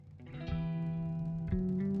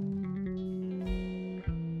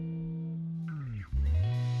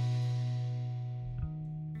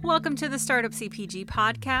Welcome to the Startup CPG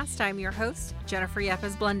podcast. I'm your host, Jennifer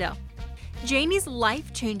Yepes-Blundell. Janie's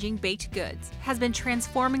life-changing baked goods has been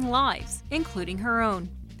transforming lives, including her own.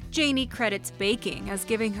 Janie credits baking as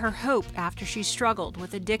giving her hope after she struggled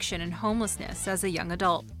with addiction and homelessness as a young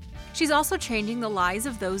adult. She's also changing the lives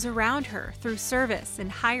of those around her through service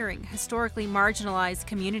and hiring historically marginalized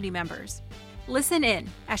community members. Listen in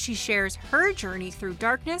as she shares her journey through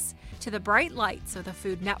darkness to the bright lights of the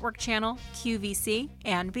Food Network channel, QVC,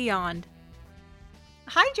 and beyond.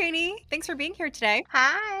 Hi, Janie. Thanks for being here today.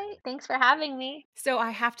 Hi, thanks for having me. So I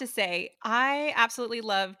have to say, I absolutely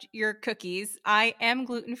loved your cookies. I am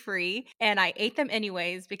gluten-free, and I ate them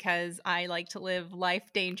anyways because I like to live life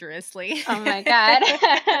dangerously. Oh my God.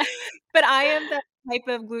 But I am the type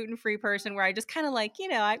of gluten-free person where I just kind of like, I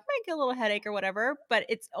might get a little headache or whatever, but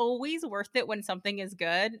it's always worth it when something is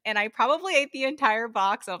good. And I probably ate the entire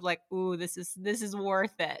box of like, ooh, this is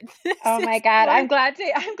worth it. Oh This my is God. worth. I'm glad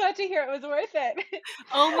to hear it was worth it.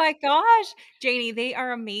 Oh my gosh, Janie, they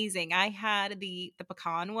are amazing. I had the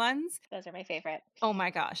pecan ones. Those are my favorite. Oh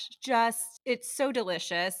my gosh, it's so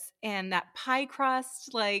delicious, and that pie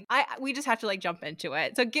crust, like we just have to like jump into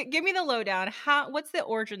it. So give me the lowdown. What's the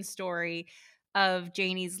origin story of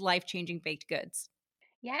Janie's life-changing baked goods?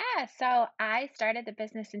 Yeah, so I started the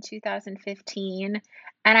business in 2015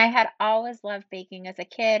 and I had always loved baking as a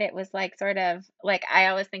kid. It was like sort of like I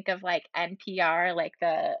always think of like NPR, like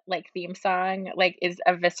the like theme song, like is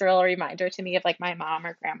a visceral reminder to me of like my mom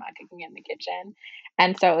or grandma cooking in the kitchen.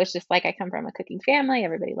 And so it was just like I come from a cooking family,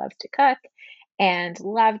 everybody loves to cook and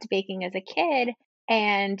loved baking as a kid.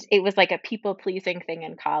 And it was like a people pleasing thing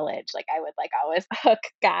in college. Like I would like always hook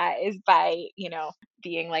guys by,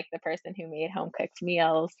 being like the person who made home cooked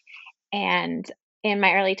meals. And in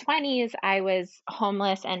my early 20s, I was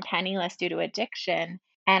homeless and penniless due to addiction.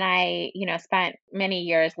 And I, spent many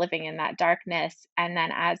years living in that darkness. And then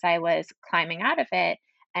as I was climbing out of it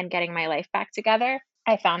and getting my life back together,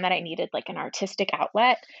 I found that I needed like an artistic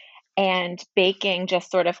outlet. And baking just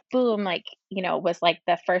sort of boom, like, was like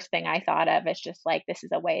the first thing I thought of as just like, this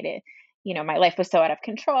is a way to, my life was so out of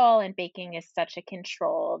control and baking is such a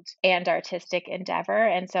controlled and artistic endeavor.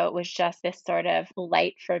 And so it was just this sort of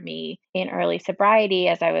light for me in early sobriety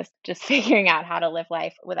as I was just figuring out how to live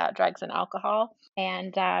life without drugs and alcohol.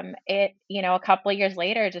 And a couple of years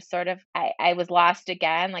later, just sort of, I was lost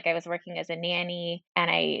again. Like I was working as a nanny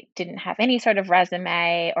and I didn't have any sort of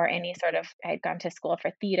resume or any sort of, I'd gone to school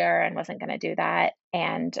for theater and wasn't going to do that.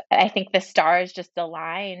 And I think the stars just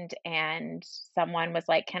aligned and someone was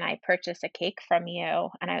like, can I purchase a cake from you?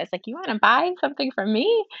 And I was like, you want to buy something from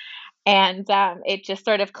me? And it just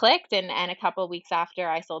sort of clicked. And a couple of weeks after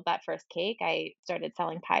I sold that first cake, I started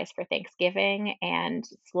selling pies for Thanksgiving and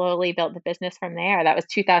slowly built the business from there. That was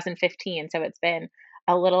 2015. So it's been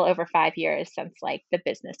a little over 5 years since like the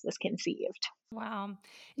business was conceived. Wow.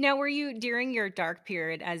 Now, were you during your dark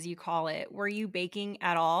period, as you call it, were you baking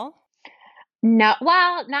at all? No,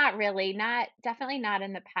 well, not really. Definitely not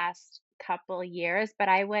in the past couple years, but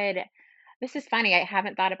this is funny. I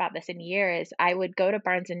haven't thought about this in years. I would go to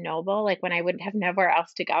Barnes and Noble, like when I wouldn't have nowhere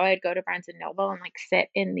else to go, I'd go to Barnes and Noble and like sit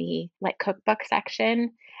in the like cookbook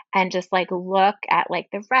section and just like look at like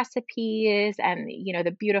the recipes and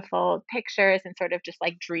the beautiful pictures and sort of just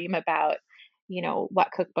like dream about what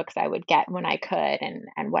cookbooks I would get when I could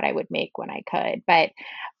and what I would make when I could. But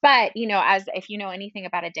as if you know anything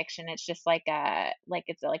about addiction, it's just like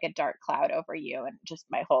it's like a dark cloud over you, and just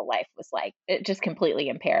my whole life was like it just completely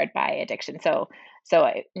impaired by addiction. No,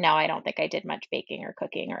 I don't think I did much baking or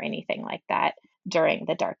cooking or anything like that during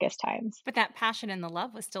the darkest times. But that passion and the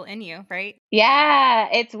love was still in you, right? Yeah,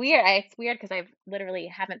 it's weird. It's weird because I've literally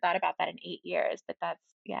haven't thought about that in 8 years, but that's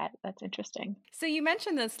interesting. So you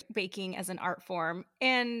mentioned this baking as an art form,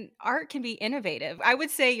 and art can be innovative. I would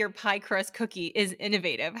say your pie crust cookie is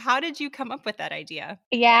innovative. How did you come up with that idea?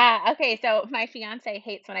 Yeah. Okay. So my fiance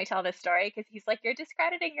hates when I tell this story because he's like, you're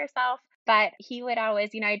discrediting yourself. But he would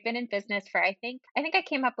always, I'd been in business for, I think I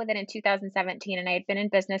came up with it in 2017 and I had been in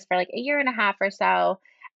business for like a year and a half or so.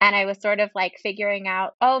 And I was sort of like figuring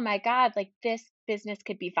out, oh my God, like this business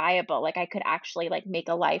could be viable. Like I could actually like make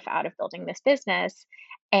a life out of building this business.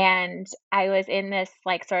 And I was in this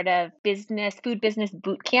like sort of food business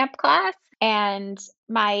boot camp class. And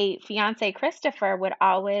my fiance Christopher would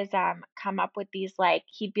always come up with these like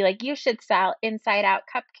he'd be like, you should sell inside out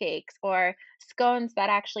cupcakes or scones that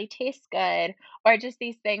actually taste good, or just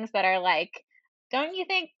these things that are like, don't you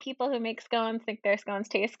think people who make scones think their scones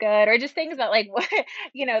taste good, or just things that like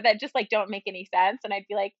that just like don't make any sense. And I'd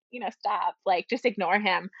be like, stop, like just ignore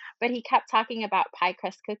him. But he kept talking about pie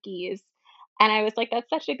crust cookies. And I was like, "That's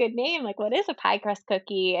such a good name. Like, what is a pie crust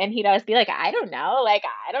cookie?" And he'd always be like, "I don't know. Like,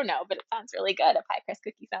 I don't know, but it sounds really good. A pie crust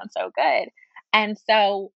cookie sounds so good." And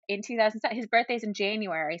so in 2007, his birthday's in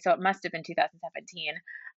January, so it must have been 2017.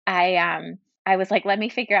 I I was like, let me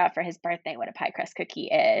figure out for his birthday what a pie crust cookie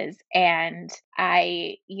is. And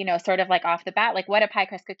I, sort of like off the bat, like what a pie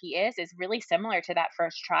crust cookie is really similar to that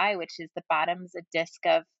first try, which is the bottom's a disc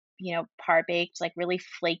of, par baked, like really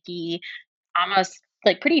flaky, almost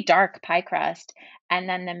like pretty dark pie crust. And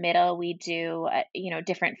then the middle, we do,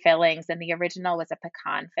 different fillings. And the original was a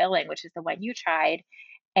pecan filling, which is the one you tried.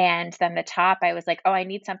 And then the top, I was like, "Oh, I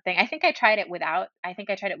need something." I think I tried it with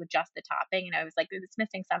just the topping, and I was like, "It's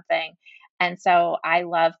missing something." And so I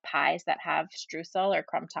love pies that have streusel or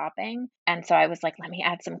crumb topping. And so I was like, "Let me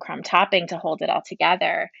add some crumb topping to hold it all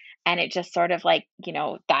together." And it just sort of like,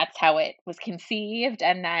 that's how it was conceived.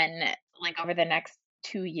 And then like over the next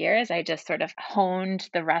 2 years, I just sort of honed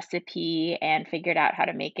the recipe and figured out how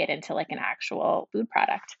to make it into like an actual food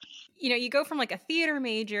product. You go from like a theater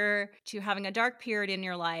major to having a dark period in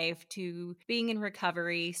your life to being in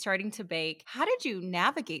recovery, starting to bake. How did you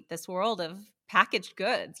navigate this world of packaged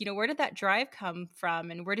goods? Where did that drive come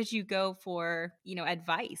from and where did you go for,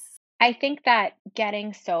 advice? I think that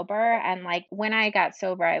getting sober and like when I got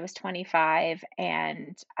sober, I was 25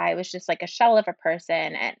 and I was just like a shell of a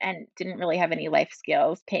person and didn't really have any life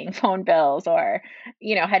skills, paying phone bills or,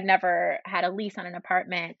 had never had a lease on an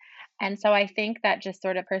apartment. And so I think that just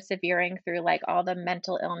sort of persevering through like all the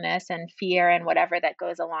mental illness and fear and whatever that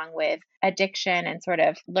goes along with addiction and sort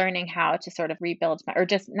of learning how to sort of rebuild or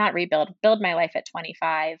just not rebuild, build my life at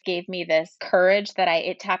 25 gave me this courage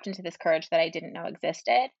it tapped into this courage that I didn't know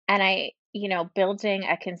existed. And building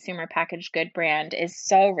a consumer packaged good brand is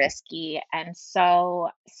so risky and so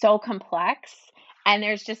complex. And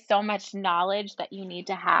there's just so much knowledge that you need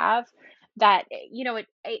to have that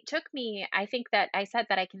it took me. I think that I said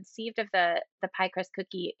that I conceived of the pie crust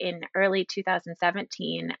cookie in early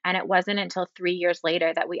 2017, and it wasn't until 3 years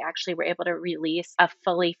later that we actually were able to release a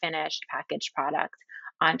fully finished packaged product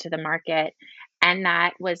onto the market. And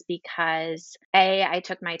that was because A, I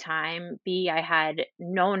took my time, B, I had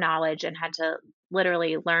no knowledge and had to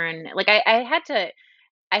literally learn. Like I had to,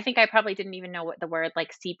 I think I probably didn't even know what the word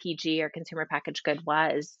like CPG or consumer packaged good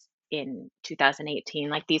was in 2018.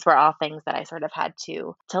 Like these were all things that I sort of had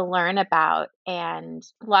to learn about. And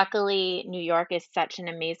luckily, New York is such an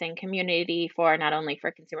amazing community for not only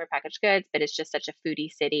for consumer packaged goods, but it's just such a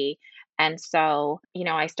foodie city. And so,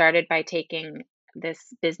 I started by taking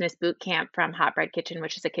this business boot camp from Hot Bread Kitchen,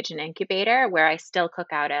 which is a kitchen incubator where I still cook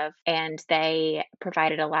out of. And they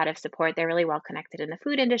provided a lot of support. They're really well connected in the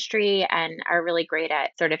food industry and are really great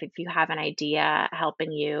at sort of, if you have an idea,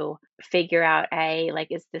 helping you figure out A, like,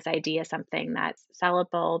 is this idea something that's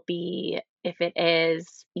sellable? B, if it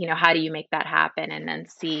is, how do you make that happen? And then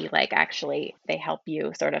C, like, actually, they help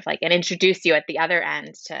you sort of like and introduce you at the other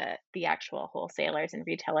end to the actual wholesalers and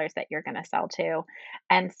retailers that you're going to sell to.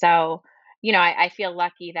 And so, I feel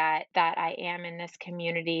lucky that I am in this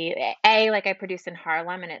community. A, like I produce in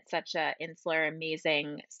Harlem and it's such a insular,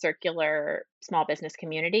 amazing, circular small business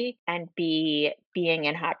community. And B, being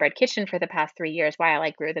in Hot Bread Kitchen for the past 3 years while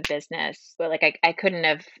I grew the business, but like I couldn't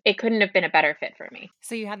have it couldn't have been a better fit for me.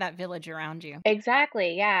 So you had that village around you.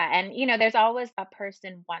 Exactly. Yeah. And, there's always a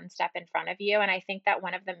person one step in front of you. And I think that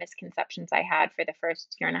one of the misconceptions I had for the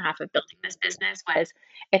first year and a half of building this business was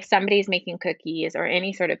if somebody's making cookies or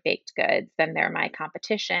any sort of baked goods, then they're my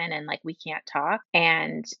competition and like we can't talk.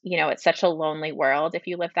 And, it's such a lonely world. If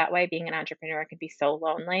you live that way, being an entrepreneur can be so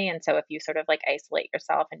lonely. And so if you sort of like isolate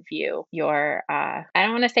yourself and view your, I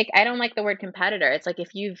don't want to say, I don't like the word competitor. It's like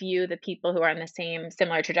if you view the people who are on the same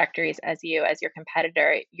similar trajectories as you as your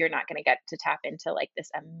competitor, you're not going to get to tap into like this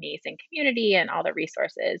amazing community and all the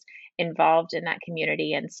resources involved in that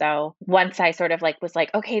community. And so once I sort of like was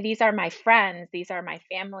like, okay, these are my friends, these are my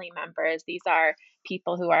family members, these are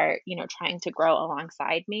people who are, trying to grow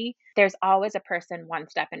alongside me. There's always a person one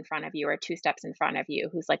step in front of you or two steps in front of you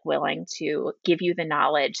who's like willing to give you the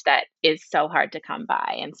knowledge that is so hard to come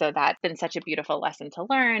by. And so that's been such a beautiful lesson to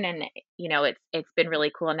learn. And, it's been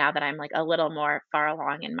really cool now that I'm like a little more far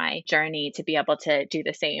along in my journey to be able to do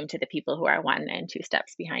the same to the people who are one and two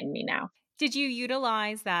steps behind me now. Did you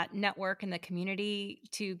utilize that network in the community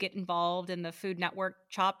to get involved in the Food Network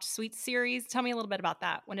Chopped Sweets series? Tell me a little bit about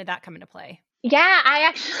that. When did that come into play? Yeah, I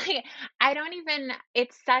actually I don't even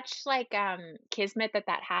it's such like kismet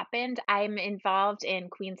that happened. I'm involved in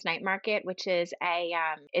Queens Night Market, which is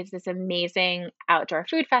this amazing outdoor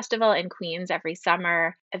food festival in Queens every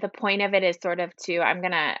summer. The point of it is sort of to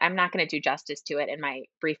I'm not gonna do justice to it in my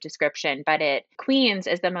brief description, but Queens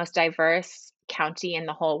is the most diverse county in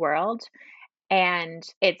the whole world. And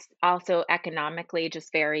it's also economically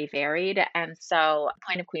just very varied. And so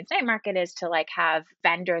point of Queen's Night Market is to like have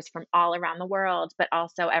vendors from all around the world, but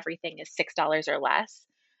also everything is $6 or less.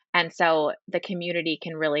 And so the community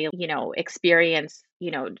can really, experience,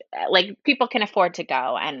 like people can afford to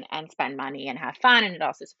go and spend money and have fun, and it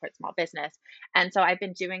also supports small business. And so I've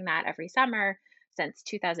been doing that every summer since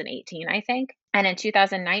 2018, I think. And in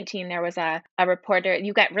 2019, there was a reporter,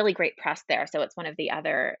 you get really great press there. So it's one of the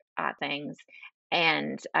other things.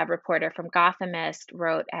 And a reporter from Gothamist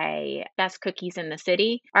wrote a Best Cookies in the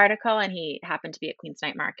City article, and he happened to be at Queen's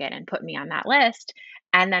Night Market and put me on that list.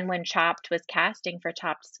 And then when Chopped was casting for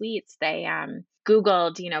Chopped Sweets, they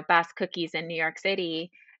Googled, best cookies in New York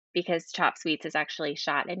City, because Chopped Sweets is actually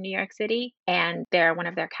shot in New York City. And one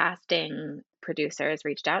of their casting producers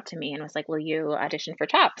reached out to me and was like, "Will you audition for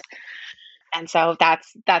Chopped?" And so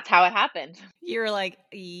that's how it happened. You were like,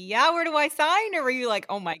 "Yeah, where do I sign?" Or were you like,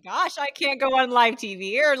 "Oh my gosh, I can't go on live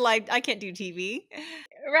TV or I can't do TV?"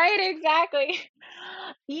 Right, exactly.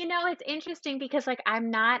 It's interesting because like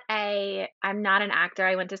I'm not an actor.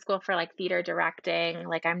 I went to school for like theater directing.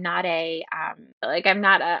 Like I'm not a I'm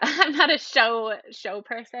not a show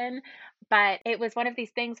person, but it was one of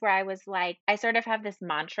these things where I was like I sort of have this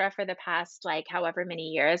mantra for the past like however many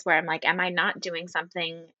years where I'm like, am I not doing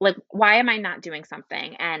something? Like, why am I not doing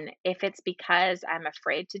something? And if it's because I'm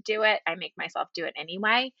afraid to do it, I make myself do it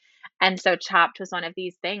anyway. And so Chopped was one of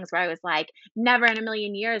these things where I was like, never in a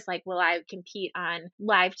million years, like, will I compete on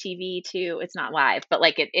live TV too? It's not live, but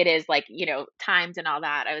like it is like, timed and all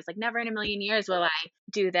that. I was like, never in a million years will I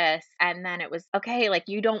do this. And then it was, okay, like,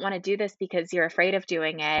 you don't want to do this because you're afraid of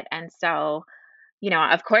doing it. And so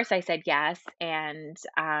of course I said yes. And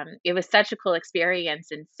it was such a cool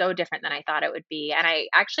experience and so different than I thought it would be. And I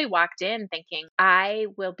actually walked in thinking, I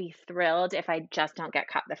will be thrilled if I just don't get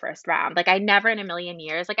cut the first round. Like, I never in a million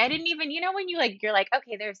years, like, I didn't even, when you're like,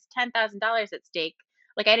 okay, there's $10,000 at stake.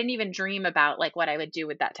 Like, I didn't even dream about like what I would do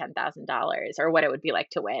with that $10,000 or what it would be like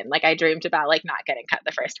to win. Like, I dreamed about like not getting cut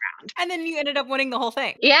the first round. And then you ended up winning the whole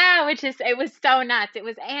thing. Yeah, it was so nuts.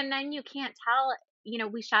 And then you can't tell,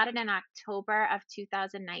 we shot it in October of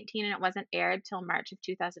 2019 and it wasn't aired till March of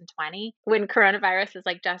 2020 when coronavirus was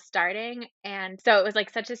like just starting. And so it was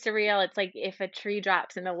like such a surreal, it's like if a tree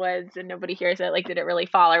drops in the woods and nobody hears it, like, did it really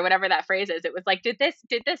fall or whatever that phrase is? It was like, did this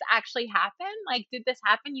actually happen? Like, did this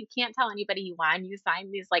happen? You can't tell anybody you won. You signed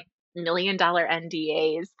these like $1 million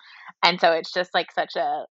NDAs. And so it's just like such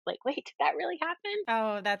a like, wait, did that really happen?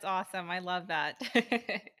 Oh, that's awesome. I love that.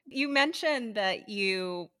 You mentioned that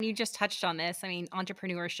you just touched on this. I mean,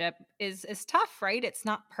 entrepreneurship is tough, right? It's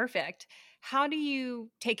not perfect. How do you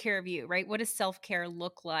take care of you, right? What does self-care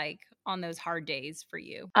look like on those hard days for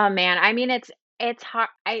you? Oh man, I mean, it's hard.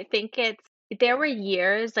 I think there were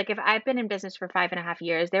years, like if I've been in business for 5.5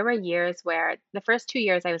 years, there were years where the first 2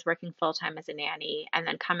 years I was working full time as a nanny and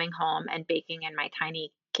then coming home and baking in my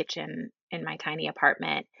tiny kitchen in my tiny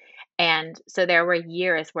apartment. And so there were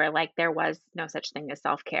years where like there was no such thing as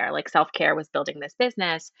self-care. Like self-care was building this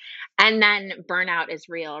business. And then burnout is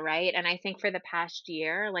real, right? And I think for the past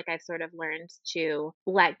year, like I've sort of learned to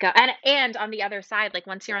let go. And on the other side, like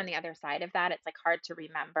once you're on the other side of that, it's like hard to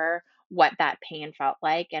remember what that pain felt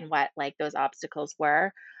like and what like those obstacles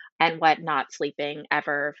were and what not sleeping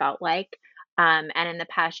ever felt like. And in the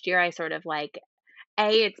past year, I sort of like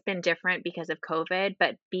A, it's been different because of COVID,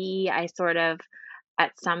 but B, I sort of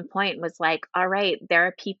at some point was like, all right, there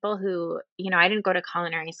are people who, I didn't go to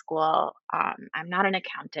culinary school. I'm not an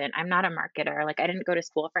accountant. I'm not a marketer. Like, I didn't go to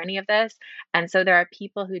school for any of this. And so there are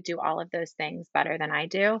people who do all of those things better than I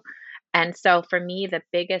do. And so for me, the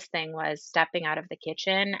biggest thing was stepping out of the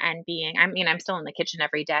kitchen and I mean, I'm still in the kitchen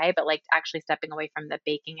every day, but like actually stepping away from the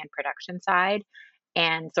baking and production side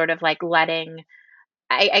and sort of like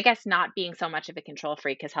I guess not being so much of a control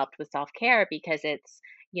freak has helped with self-care because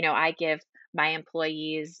I give my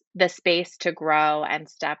employees the space to grow and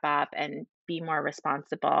step up and be more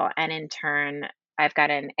responsible. And in turn, I've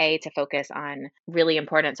got an A to focus on really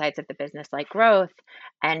important sides of the business like growth,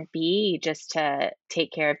 and B just to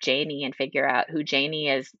take care of Janie and figure out who Janie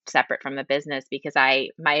is separate from the business because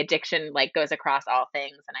my addiction like goes across all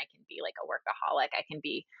things and I can be like a workaholic. I can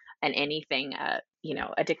be an anything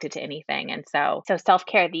addicted to anything. And so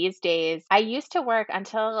self-care these days, I used to work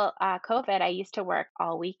until COVID, I used to work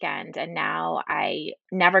all weekend. And now I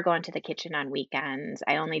never go into the kitchen on weekends.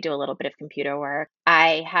 I only do a little bit of computer work.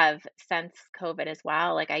 I have since COVID as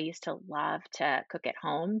well, like I used to love to cook at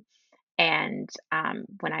home. And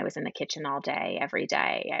when I was in the kitchen all day, every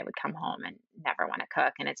day, I would come home and never want to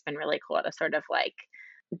cook. And it's been really cool to sort of like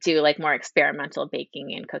do like more experimental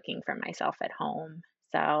baking and cooking for myself at home.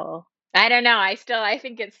 So I don't know. I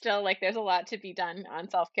think it's still like there's a lot to be done on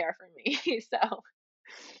self-care for me. So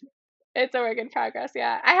it's a work in progress.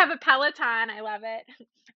 Yeah. I have a Peloton. I love it.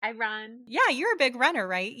 I run. Yeah, you're a big runner,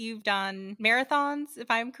 right? You've done marathons, if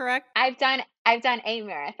I'm correct. I've done a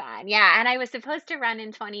marathon. Yeah, and I was supposed to run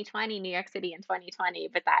in 2020, New York City in 2020,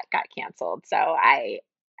 but that got canceled. So I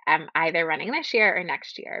am either running this year or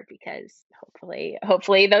next year because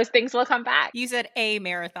hopefully those things will come back. You said a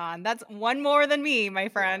marathon. That's one more than me, my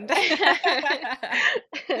friend.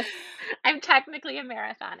 I'm technically a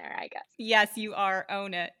marathoner, I guess. Yes, you are.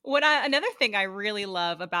 Own it. Another thing I really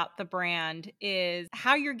love about the brand is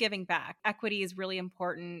how you're giving back. Equity is really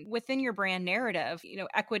important within your brand narrative.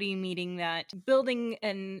 Equity meaning that building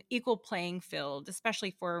an equal playing field,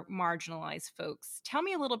 especially for marginalized folks. Tell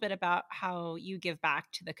me a little bit about how you give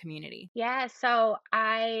back to the community. Yeah, so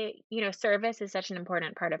service is such an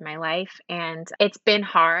important part of my life. And it's been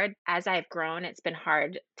hard as I've grown. It's been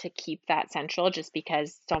hard to keep that central just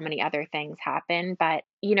because so many other things happen. But,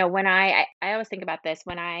 when I always think about this,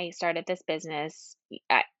 when I started this business,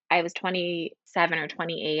 I was 27 or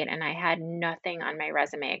 28 and I had nothing on my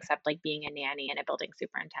resume except like being a nanny and a building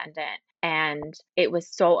superintendent. And it was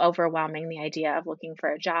so overwhelming, the idea of looking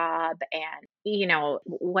for a job and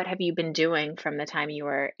what have you been doing from the time you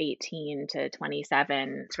were 18 to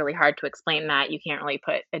 27? It's really hard to explain that. You can't really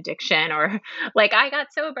put addiction or like I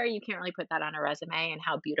got sober, you can't really put that on a resume and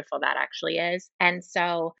how beautiful that actually is. And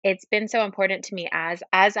so it's been so important to me as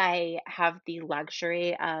I have the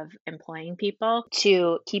luxury of employing people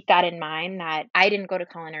to keep that in mind that I didn't go to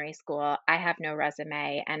culinary school. I have no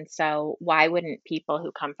resume. And so why wouldn't people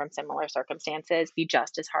who come from similar circumstances be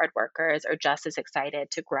just as hard workers or just as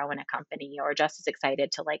excited to grow in a company or just as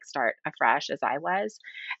excited to like start afresh as I was?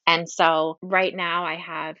 And so right now I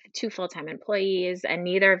have two full-time employees and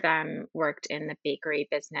neither of them worked in the bakery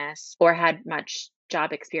business or had much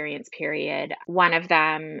job experience period. One of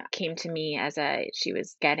them came to me she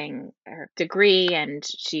was getting her degree and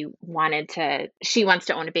she wants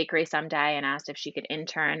to own a bakery someday and asked if she could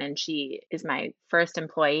intern. And she is my first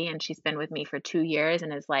employee and she's been with me for 2 years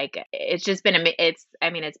and is like, it's just been,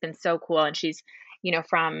 it's been so cool. And she's,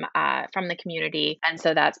 from the community. And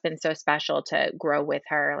so that's been so special to grow with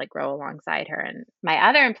her, like grow alongside her. And my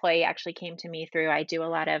other employee actually came to me through, I do a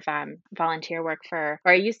lot of volunteer work or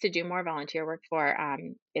I used to do more volunteer work for,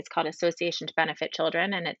 it's called Association to Benefit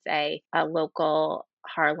Children. And it's a local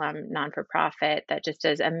Harlem non-for-profit that just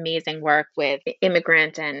does amazing work with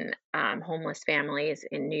immigrant and homeless families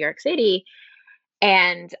in New York City.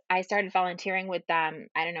 And I started volunteering with them,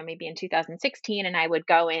 I don't know, maybe in 2016. And I would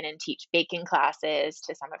go in and teach baking classes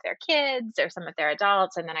to some of their kids or some of their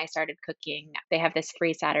adults. And then I started cooking. They have this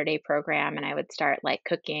free Saturday program, and I would start like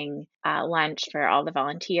cooking lunch for all the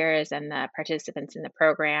volunteers and the participants in the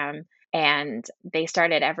program. And they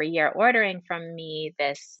started every year ordering from me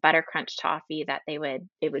this butter crunch toffee that it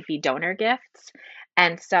would be donor gifts.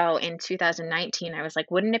 And so in 2019, I was like,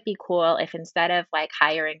 wouldn't it be cool if instead of like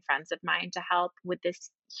hiring friends of mine to help with this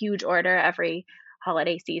huge order every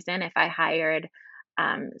holiday season, if I hired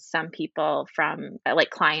some people from like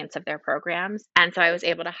clients of their programs? And so I was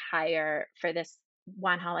able to hire for this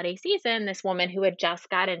one holiday season this woman who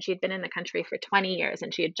she'd been in the country for 20 years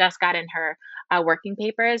and she had just gotten her working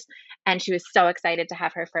papers. And she was so excited to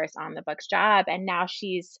have her first on the books job. And now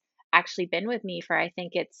she's actually been with me for I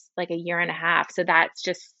think it's like a year and a half. So that's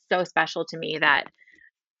just so special to me that,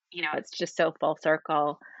 it's just so full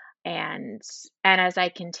circle. And as I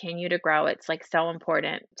continue to grow, it's like so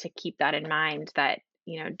important to keep that in mind that,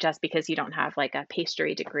 just because you don't have like a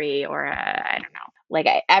pastry degree or I don't know, like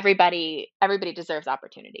everybody deserves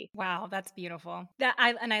opportunity. Wow, that's beautiful.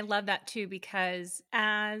 I love that too because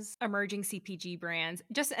as emerging CPG brands,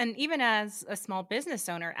 and even as a small business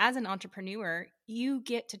owner, as an entrepreneur, you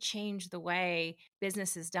get to change the way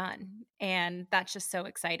business is done. And that's just so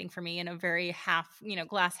exciting for me in a very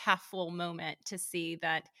glass half full moment to see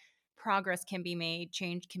that progress can be made,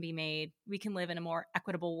 change can be made. We can live in a more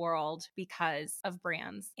equitable world because of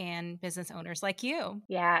brands and business owners like you.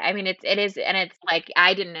 Yeah, I mean it is, and it's like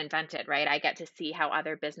I didn't invent it, right? I get to see how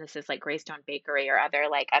other businesses like Greystone Bakery or other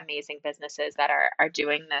like amazing businesses that are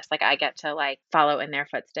doing this. Like I get to like follow in their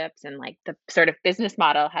footsteps, and like the sort of business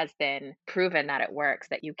model has been proven that it works,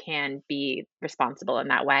 that you can be responsible in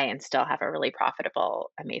that way and still have a really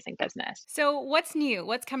profitable, amazing business. So what's new?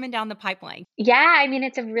 What's coming down the pipeline? Yeah, I mean,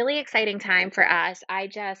 it's a really exciting time for us.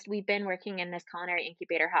 We've been working in this culinary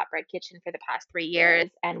incubator hot bread kitchen for the past 3 years,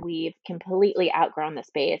 and we've completely outgrown the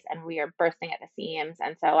space and we are bursting at the seams.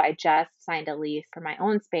 And so I just signed a lease for my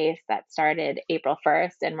own space that started April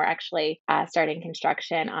 1st, and we're actually starting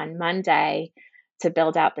construction on Monday to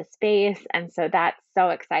build out the space. And so that's so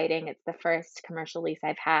exciting. It's the first commercial lease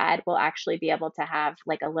I've had. We'll actually be able to have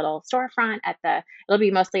like a little storefront it'll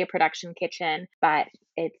be mostly a production kitchen, but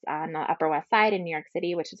it's on the Upper West Side in New York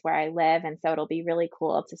City, which is where I live. And so it'll be really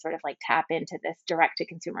cool to sort of like tap into this direct to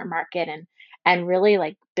consumer market and really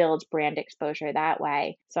like build brand exposure that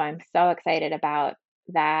way. So I'm so excited about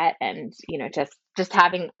that and, just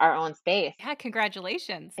having our own space. Yeah,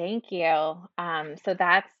 congratulations. Thank you. So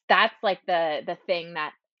that's like the thing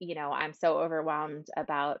that, I'm so overwhelmed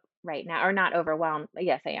about right now, or not overwhelmed.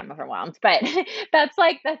 Yes, I am overwhelmed, but that's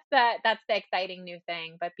the exciting new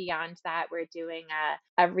thing. But beyond that, we're doing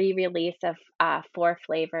a re-release of 4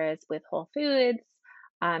 flavors with Whole Foods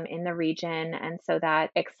in the region, and so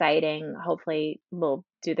that's exciting. Hopefully, we'll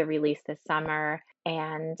do the release this summer,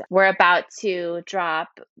 and we're about to drop.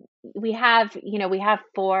 We have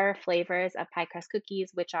 4 flavors of pie crust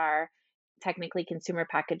cookies, which are technically consumer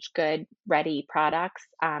packaged good ready products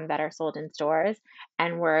that are sold in stores.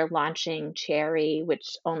 And we're launching cherry,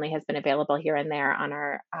 which only has been available here and there on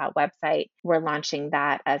our website. We're launching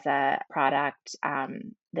that as a product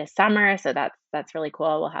this summer. So that's really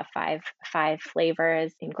cool. We'll have five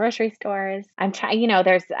flavors in grocery stores. I'm trying,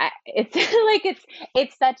 it's like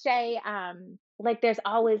it's such a like there's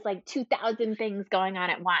always like 2,000 things going on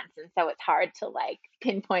at once. And so it's hard to like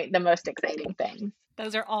pinpoint the most exciting things.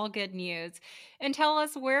 Those are all good news. And tell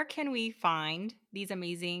us, where can we find these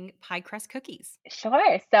amazing pie crust cookies?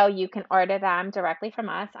 Sure. So you can order them directly from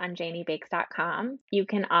us on janiebakes.com. You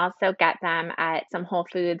can also get them at some Whole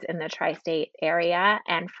Foods in the tri-state area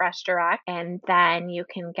and Fresh Direct. And then you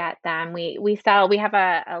can get them. We have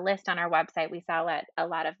a list on our website. We sell at a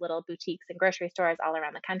lot of little boutiques and grocery stores all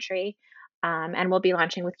around the country. And we'll be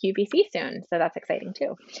launching with QVC soon. So that's exciting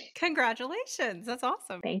too. Congratulations. That's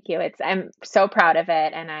awesome. Thank you. I'm so proud of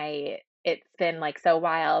it. And it's been like so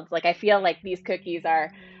wild. Like I feel like these cookies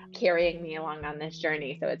are carrying me along on this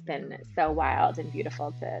journey. So it's been so wild and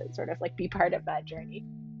beautiful to sort of like be part of that journey.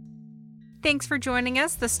 Thanks for joining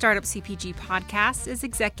us. The Startup CPG podcast is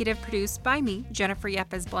executive produced by me, Jennifer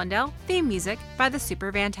Yepes Blundell. Theme music by the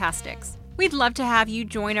Super Fantastics. We'd love to have you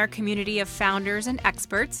join our community of founders and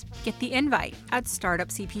experts. Get the invite at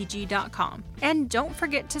startupcpg.com. And don't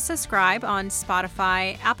forget to subscribe on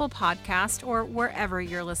Spotify, Apple Podcast, or wherever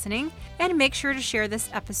you're listening. And make sure to share this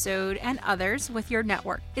episode and others with your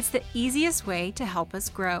network. It's the easiest way to help us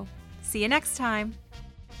grow. See you next time.